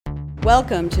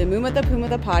Welcome to Mumatha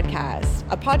Pumatha Podcast,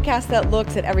 a podcast that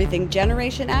looks at everything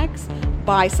Generation X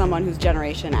by someone who's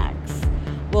Generation X.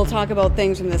 We'll talk about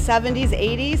things from the 70s,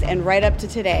 80s, and right up to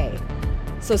today.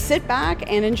 So sit back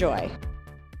and enjoy.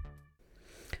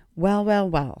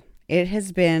 Well. It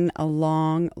has been a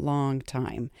long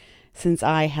time since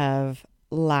I have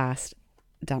last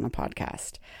done a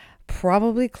podcast.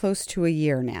 Probably close to a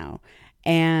year now.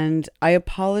 And I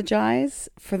apologize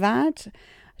for that.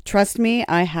 Trust me,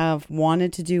 I have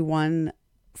wanted to do one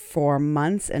for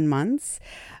months and months,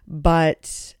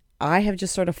 but I have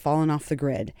just sort of fallen off the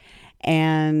grid.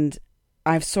 And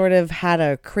I've sort of had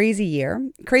a crazy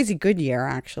good year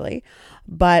actually,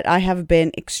 but I have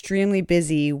been extremely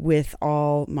busy with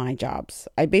all my jobs.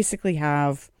 I basically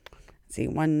have,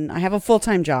 I have a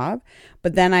full-time job,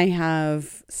 but then I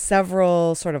have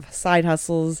several sort of side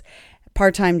hustles,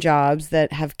 part-time jobs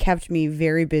that have kept me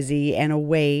very busy and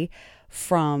away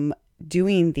from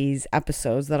doing these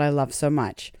episodes that I love so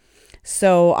much.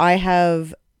 So I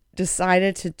have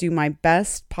decided to do my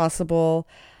best possible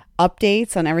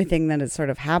updates on everything that has sort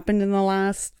of happened in the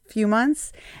last few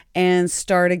months and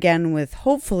start again with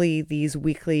hopefully these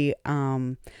weekly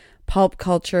pulp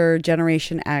culture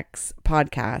Generation X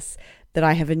podcasts that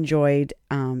I have enjoyed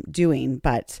doing,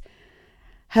 but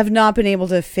have not been able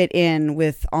to fit in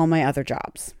with all my other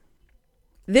jobs.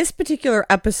 This particular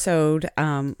episode,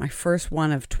 my first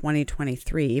one of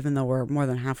 2023, even though we're more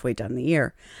than halfway done the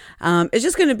year, is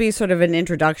just going to be sort of an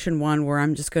introduction one where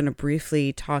I'm just going to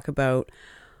briefly talk about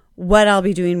what I'll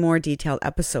be doing more detailed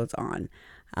episodes on.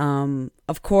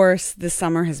 Of course, this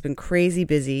summer has been crazy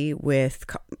busy with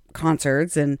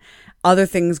concerts and other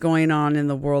things going on in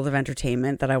the world of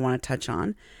entertainment that I want to touch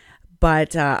on.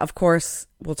 But of course,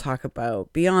 we'll talk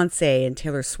about Beyonce and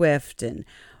Taylor Swift and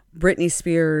Britney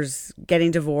Spears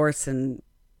getting divorced and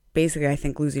basically, I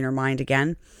think, losing her mind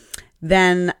again.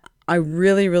 Then I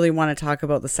really want to talk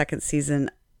about the second season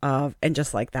of And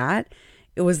Just Like That.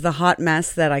 It was the hot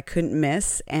mess that I couldn't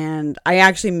miss. And I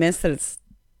actually missed that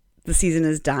the season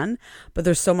is done. But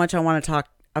there's so much I want to talk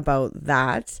about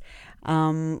that.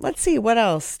 Let's see. What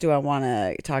else do I want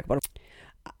to talk about?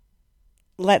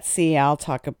 Let's see. I'll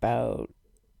talk about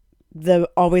the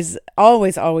always the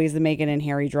Meghan and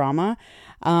Harry drama.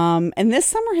 And this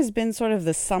summer has been sort of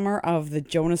the summer of the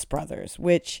Jonas Brothers,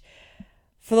 which,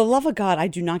 for the love of God, I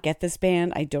do not get this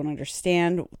band. I don't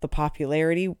understand the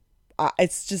popularity.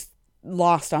 It's just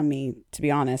lost on me, to be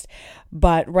honest.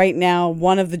 But right now,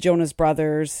 one of the Jonas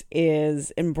Brothers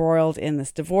is embroiled in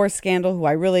this divorce scandal, who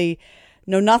I really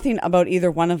know nothing about either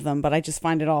one of them, but I just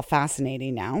find it all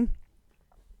fascinating now.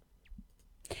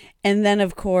 And then,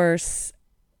 of course,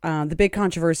 the big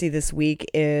controversy this week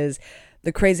is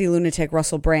the crazy lunatic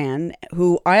Russell Brand,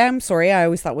 who I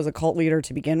always thought was a cult leader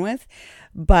to begin with.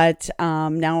 But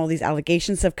now all these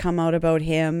allegations have come out about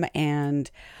him, and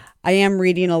I am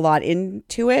reading a lot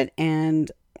into it,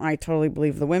 and I totally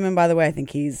believe the women, by the way. I think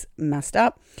he's messed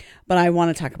up, but I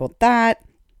want to talk about that.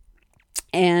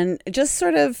 And just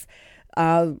sort of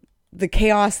the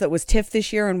chaos that was TIFF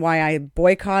this year and why I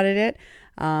boycotted it.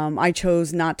 I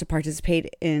chose not to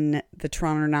participate in the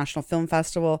Toronto International Film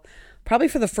Festival, probably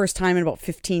for the first time in about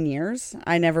 15 years.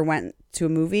 I never went to a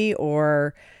movie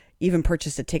or even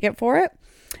purchased a ticket for it.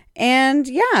 And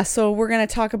yeah, so we're going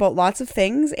to talk about lots of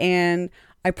things, and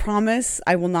I promise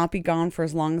I will not be gone for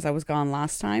as long as I was gone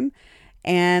last time.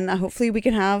 And hopefully we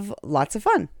can have lots of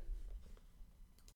fun.